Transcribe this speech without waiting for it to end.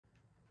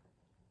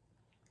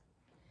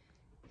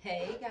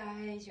Hey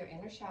guys, your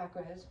inner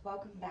chakras.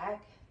 Welcome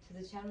back to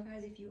the channel,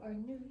 guys. If you are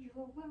new, you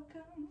are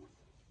welcome.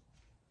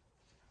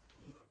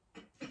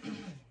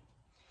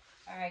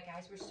 All right,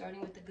 guys, we're starting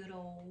with the good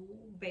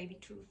old baby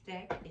truth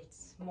deck.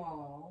 It's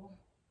small,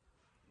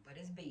 but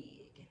it's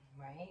big,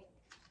 right?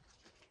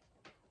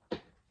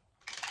 What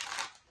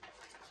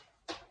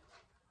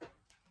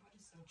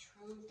is some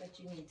truth that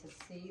you need to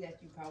see that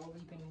you've probably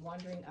been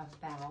wondering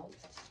about?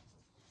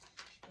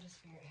 What does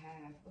Spirit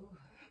have? Ooh.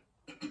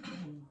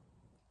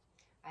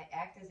 I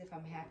act as if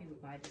I'm happy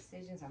with my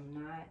decisions. I'm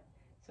not.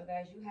 So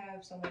guys, you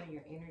have someone in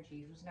your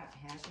energy who's not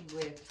happy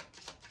with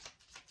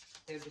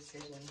their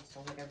decisions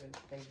or whatever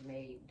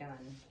they've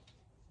done.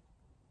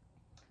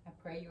 I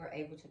pray you are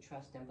able to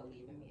trust and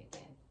believe in me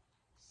again.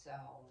 So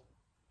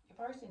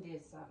your person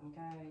did something,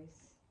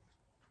 guys.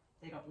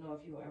 They don't know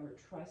if you'll ever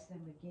trust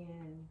them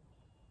again.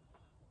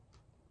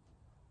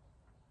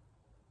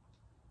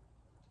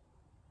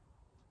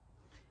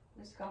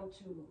 Let's go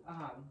to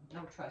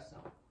no trust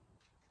zone.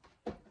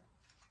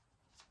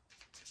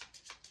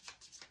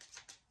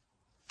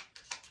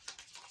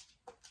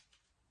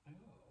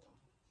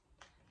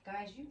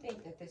 Guys, you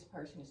think that this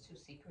person is too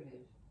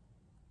secretive.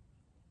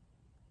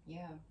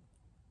 Yeah.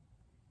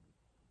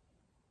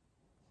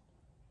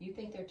 You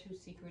think they're too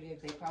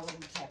secretive. They probably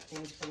kept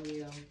things from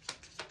you.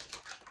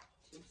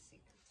 Too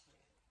secretive.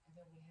 And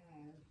then we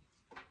have,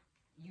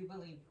 you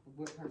believe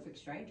we're perfect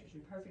strangers.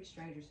 You're perfect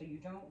strangers, so you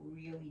don't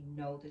really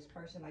know this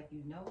person like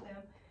you know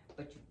them,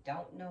 but you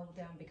don't know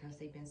them because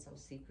they've been so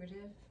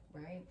secretive,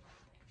 right?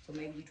 So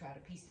maybe you try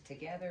to piece it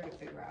together to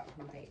figure out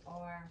who they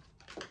are.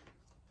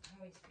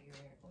 Holy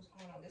Spirit, what's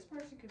going on? This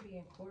person could be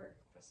in court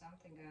for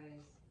something,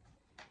 guys.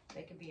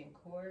 They could be in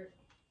court.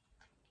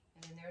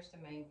 And then there's the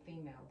main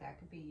female. That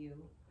could be you.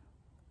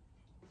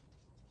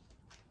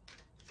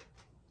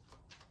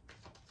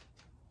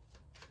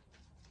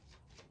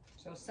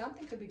 So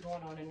something could be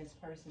going on in this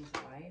person's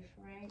life,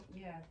 right?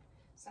 Yeah.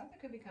 Something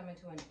could be coming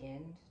to an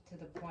end to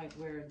the point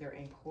where they're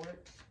in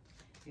court.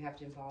 You have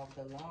to involve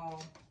the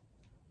law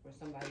or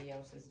somebody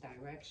else's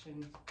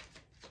direction.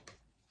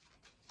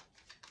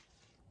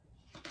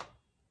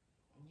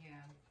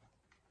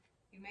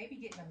 You may be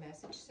getting a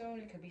message soon.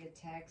 It could be a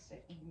text, an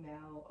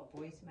email, a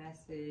voice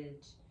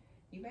message.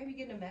 You may be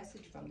getting a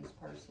message from this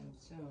person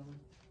soon.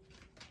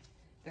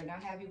 They're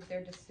not happy with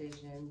their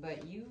decision,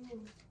 but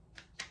you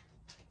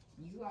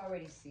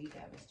already see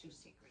them as too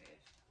secretive.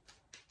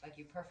 Like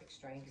you're perfect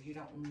strangers. You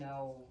don't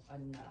know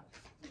enough.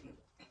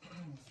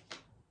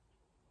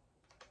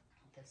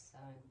 The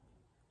Sun.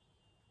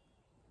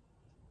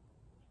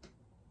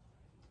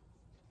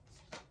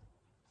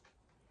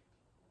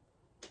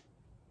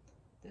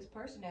 This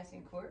person that's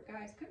in court,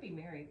 guys, could be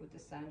married with the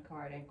Sun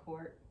card in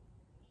court.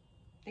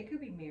 They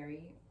could be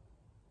married,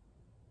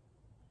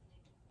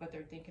 but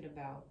they're thinking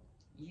about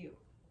you,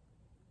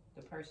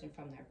 the person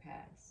from their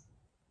past,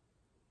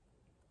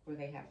 where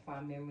they have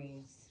fond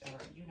memories or,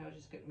 you know,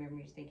 just good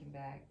memories thinking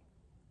back.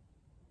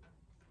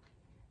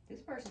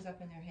 This person's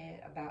up in their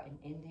head about an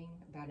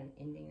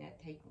ending that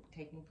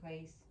taking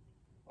place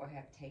or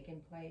have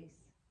taken place.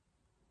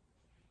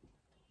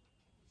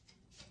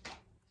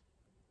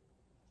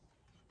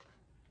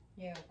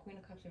 Yeah, Queen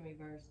of Cups in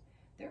reverse.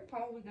 They're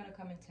probably going to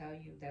come and tell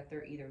you that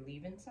they're either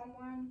leaving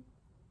someone,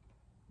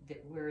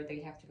 where they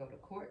have to go to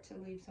court to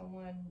leave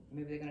someone.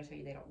 Maybe they're going to tell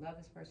you they don't love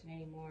this person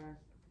anymore.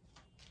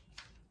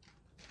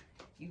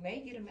 You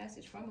may get a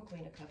message from a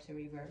Queen of Cups in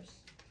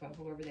reverse, from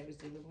whoever they was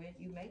dealing with.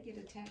 You may get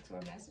a text or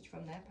a message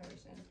from that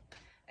person,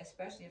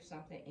 especially if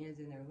something ends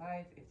in their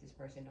life. If this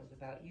person knows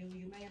about you,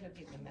 you may end up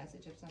getting a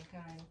message of some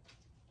kind.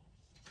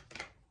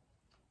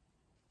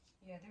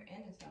 Yeah, they're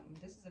ending something.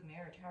 This is a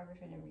marriage,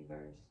 Hierophant in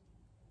reverse.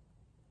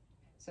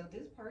 So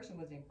this person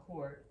was in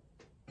court.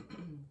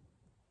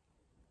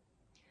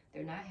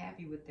 They're not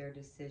happy with their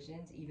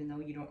decisions, even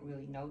though you don't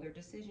really know their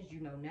decisions.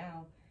 You know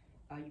now.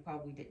 You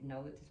probably didn't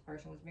know that this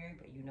person was married,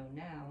 but you know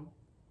now.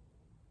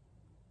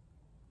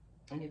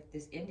 And if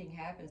this ending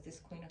happens, this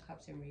Queen of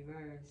Cups in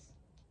reverse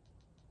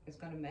is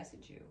going to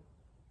message you.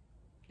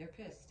 They're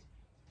pissed.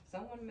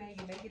 You may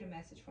get a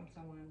message from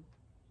someone.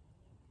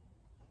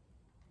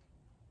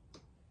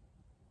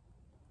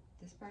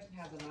 This person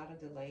has a lot of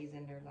delays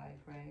in their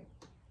life, right?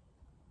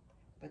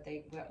 But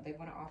they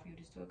want to offer you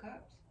this Two of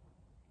Cups.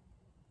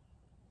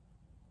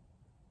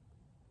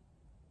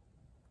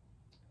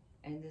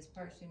 And this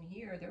person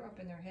here, they're up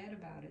in their head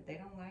about it. They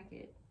don't like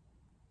it.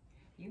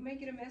 You may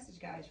get a message,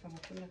 guys, from a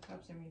Queen of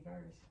Cups in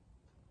reverse.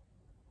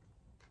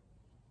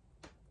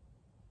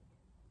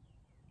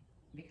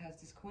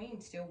 Because this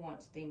Queen still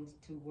wants things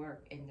to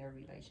work in their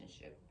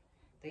relationship.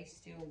 They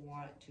still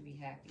want to be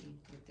happy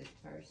with this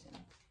person.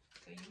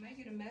 So you may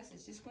get a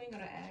message. This Queen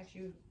going to ask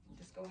you,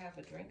 just go have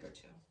a drink or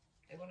two.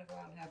 They want to go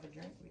out and have a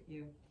drink with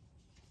you.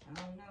 I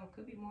don't know.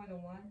 Could be more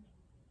than one.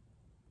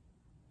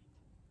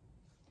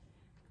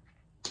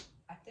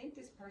 I think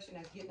this person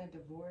that's getting a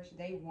divorce,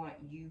 they want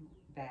you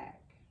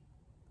back.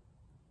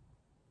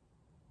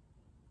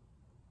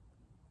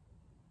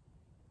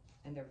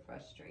 And they're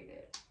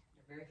frustrated.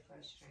 They're very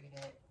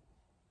frustrated.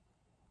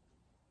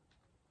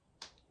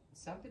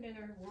 Something in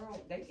their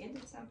world, they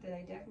ended something.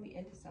 They definitely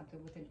ended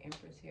something with an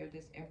Empress here.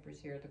 This Empress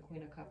here, the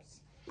Queen of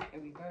Cups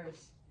in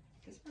reverse.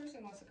 This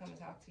person wants to come and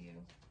talk to you.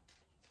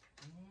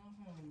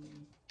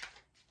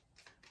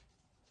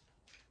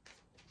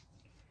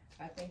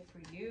 I think for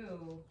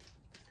you,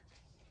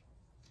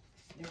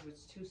 there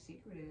was too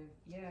secretive.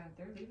 Yeah,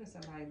 they're leaving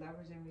somebody.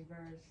 Lovers in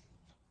reverse.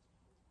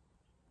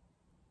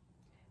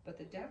 But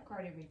the Death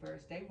card in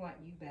reverse, they want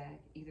you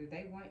back. Either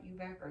they want you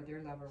back or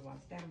their lover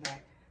wants them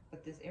back.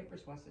 But this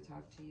Empress wants to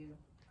talk to you.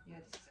 Yeah,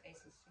 this is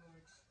Ace of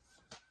Swords.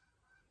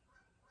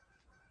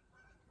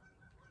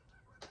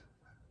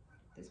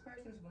 This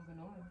person's moving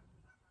on.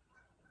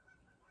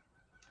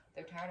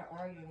 They're tired of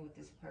arguing with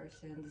this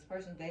person. This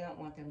person, they don't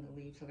want them to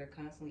leave, so they're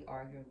constantly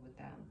arguing with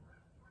them.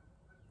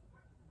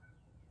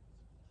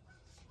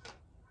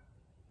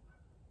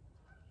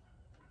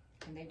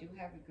 And they do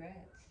have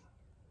regrets.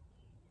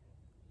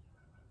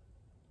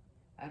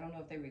 I don't know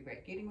if they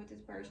regret getting with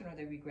this person or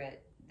they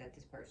regret that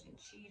this person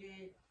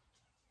cheated.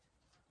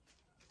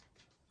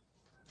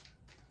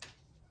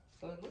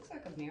 So it looks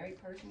like a married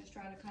person is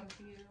trying to come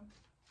to you.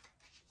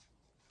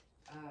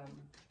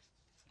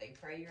 They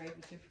pray you're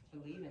able to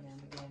believe in them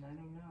again. I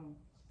don't know.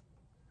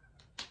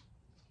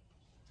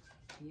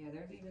 Yeah,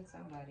 they're leaving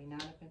somebody.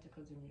 Nine of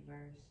Pentacles in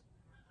reverse.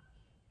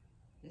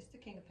 This is the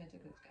King of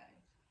Pentacles,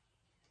 guys.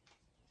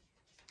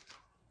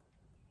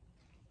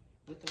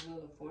 With the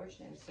Wheel of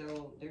Fortune.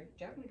 So they're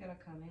definitely going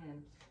to come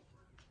in.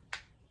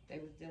 They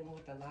was dealing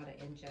with a lot of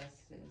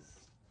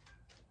injustice.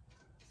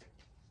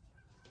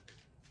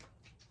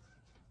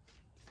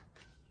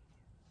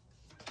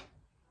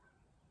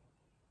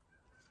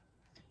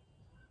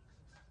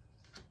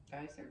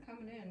 Guys, they're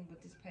coming in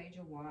with this Page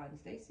of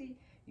Wands. They see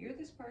you're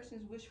this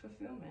person's wish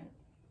fulfillment.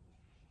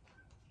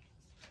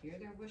 You're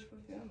their wish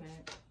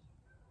fulfillment.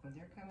 And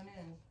they're coming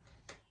in.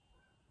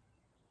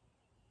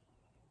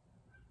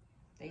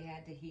 They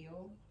had to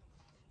heal.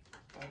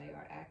 Or they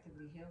are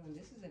actively healing.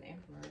 This is an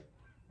Emperor.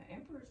 An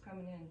Emperor is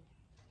coming in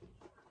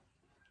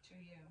to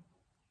you.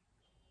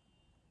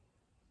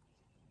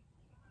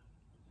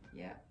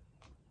 Yeah.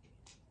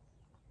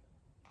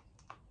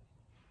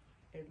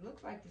 It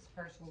looks like this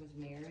person was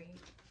married.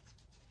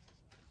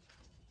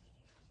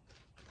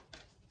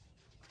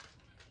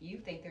 You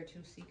think they're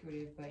too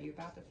secretive, but you're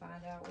about to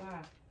find out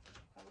why.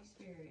 Holy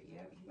Spirit,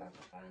 yep, you're about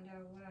to find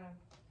out why.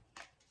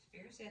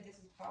 Spirit said this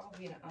is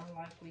probably an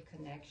unlikely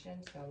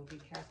connection, so be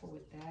careful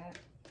with that.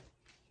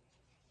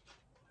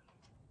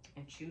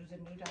 And choose a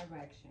new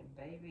direction,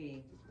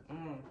 baby.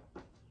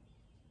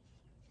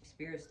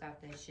 Spirit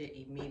stopped that shit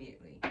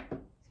immediately.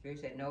 Spirit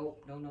said, no,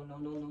 no, no, no,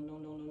 no, no, no,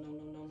 no, no, no,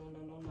 no, no, no,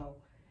 no, no, no.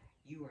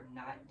 You are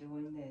not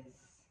doing this.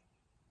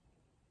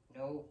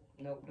 Nope,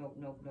 nope, nope,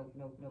 nope, nope,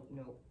 nope, nope,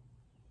 nope.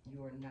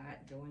 You are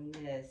not doing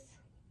this.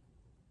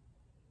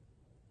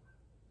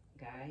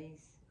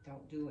 Guys,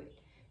 don't do it.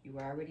 You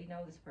already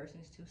know this person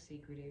is too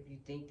secretive. You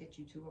think that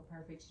you two are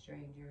perfect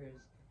strangers.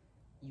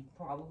 You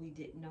probably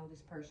didn't know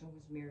this person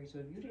was married. So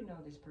if you didn't know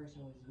this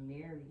person was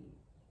married,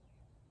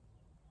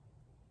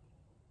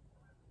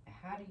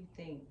 how do you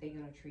think they're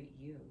going to treat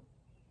you?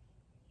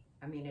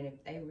 I mean, and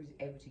if they were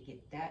able to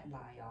get that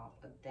lie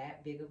off, of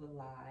that big of a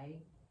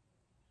lie,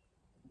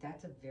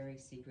 that's a very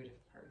secretive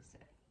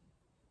person.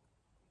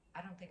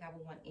 I don't think I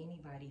would want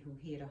anybody who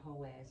hid a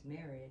whole ass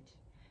marriage,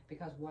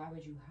 because why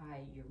would you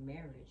hide your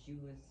marriage? You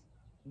was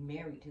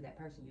married to that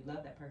person. You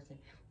love that person.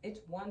 It's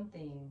one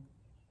thing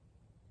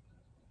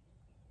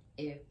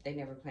if they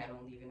never plan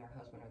on leaving their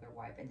husband or their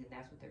wife, and then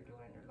that's what they're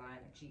doing, they're lying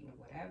or cheating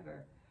or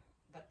whatever.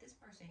 But this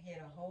person hid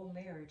a whole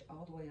marriage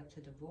all the way up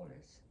to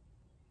divorce.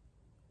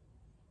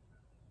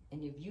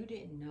 And if you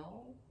didn't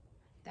know,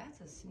 that's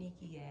a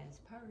sneaky ass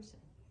person.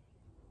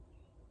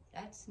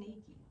 That's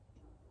sneaky.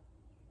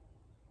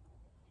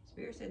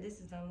 Spirit said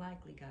this is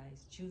unlikely,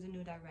 guys. Choose a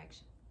new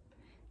direction.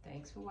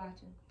 Thanks for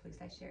watching. Please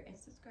like, share, and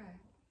subscribe.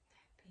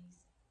 Peace.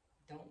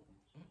 Don't.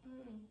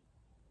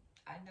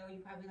 I know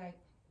you're probably like,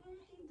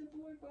 he's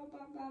divorced, blah,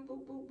 blah, blah,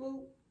 boo, boo,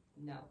 boo.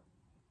 No.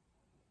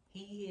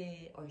 He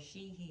hid or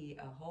she hid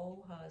a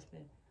whole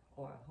husband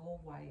or a whole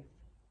wife.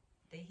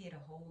 They hid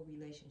a whole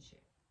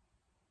relationship.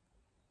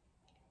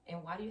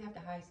 And why do you have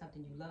to hide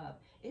something you love?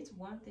 It's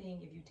one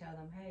thing if you tell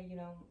them, hey, you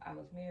know, I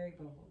was married,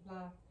 blah, blah,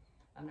 blah.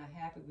 I'm not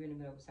happy, we're in the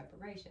middle of a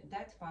separation.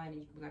 That's fine. And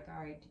you can be like,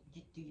 all right,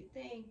 do your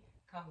thing.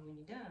 Call me when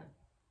you're done.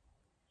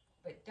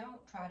 But don't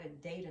try to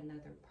date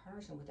another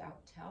person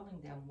without telling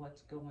them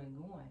what's going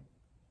on.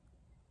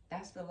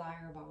 That's the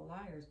liar of all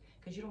liars.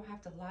 Because you don't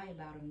have to lie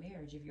about a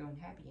marriage if you're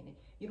unhappy in it.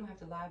 You don't have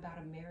to lie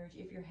about a marriage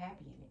if you're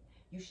happy in it.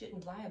 You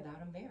shouldn't lie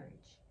about a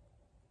marriage.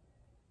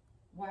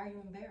 Why are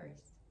you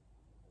embarrassed?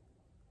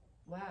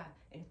 Why?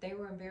 And if they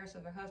were embarrassed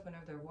of their husband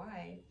or their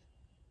wife,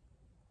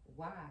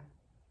 why?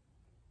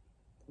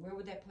 Where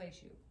would that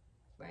place you?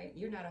 Right?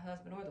 You're not a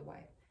husband or the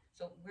wife.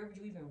 So where would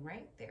you even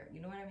rank there?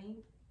 You know what I mean?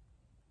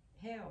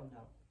 Hell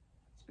no.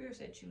 Spirit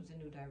said choose a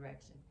new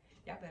direction.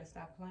 Y'all better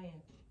stop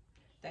playing.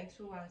 Thanks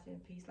for watching.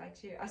 Peace, like,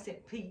 share. I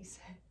said peace.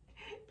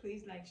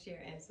 Please like,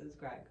 share, and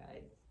subscribe,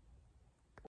 guys.